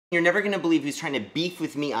You're never gonna believe who's trying to beef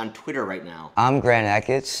with me on Twitter right now. I'm Grant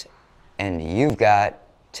Eckets, and you've got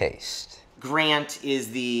taste. Grant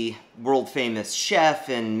is the world-famous chef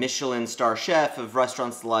and Michelin star chef of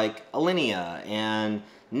restaurants like Alinea and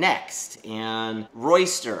Next and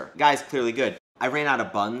Royster. Guy's clearly good. I ran out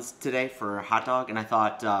of buns today for a hot dog, and I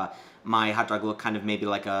thought my hot dog looked kind of maybe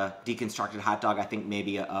like a deconstructed hot dog I think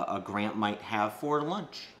maybe a Grant might have for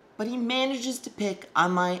lunch. But he manages to pick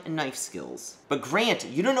on my knife skills. But Grant,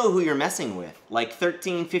 you don't know who you're messing with. Like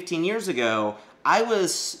 13, 15 years ago, I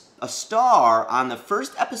was a star on the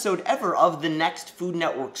first episode ever of the next Food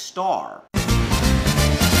Network Star.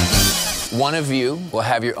 One of you will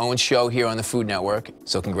have your own show here on the Food Network,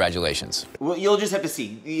 so congratulations. Well, you'll just have to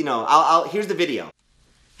see. You know, here's the video.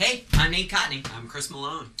 Hey, I'm Nate Kontny. I'm Chris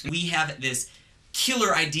Malone. We have this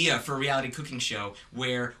killer idea for a reality cooking show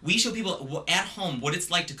where we show people at home what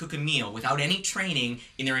it's like to cook a meal without any training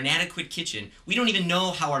in their inadequate kitchen. We don't even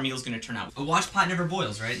know how our meal's gonna turn out. A wash pot never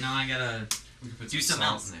boils, right? Now I gotta do something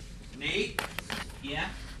else. Nate? Yeah?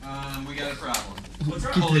 We got a problem. What's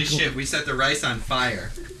wrong? Holy shit, we set the rice on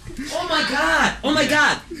fire. Oh my god! Oh my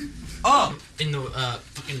god! Oh! In the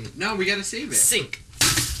fucking No, we gotta save it. sink.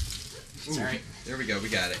 Ooh, Sorry. There we go, we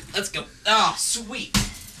got it. Let's go. Oh, sweet.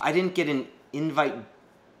 I didn't get an invite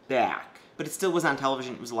back, but it still was on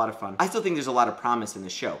television. It was a lot of fun. I still think there's a lot of promise in the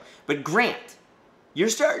show. But Grant, you're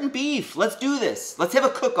starting beef. Let's do this. Let's have a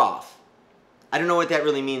cook-off. I don't know what that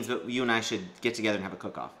really means, but you and I should get together and have a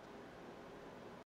cook-off.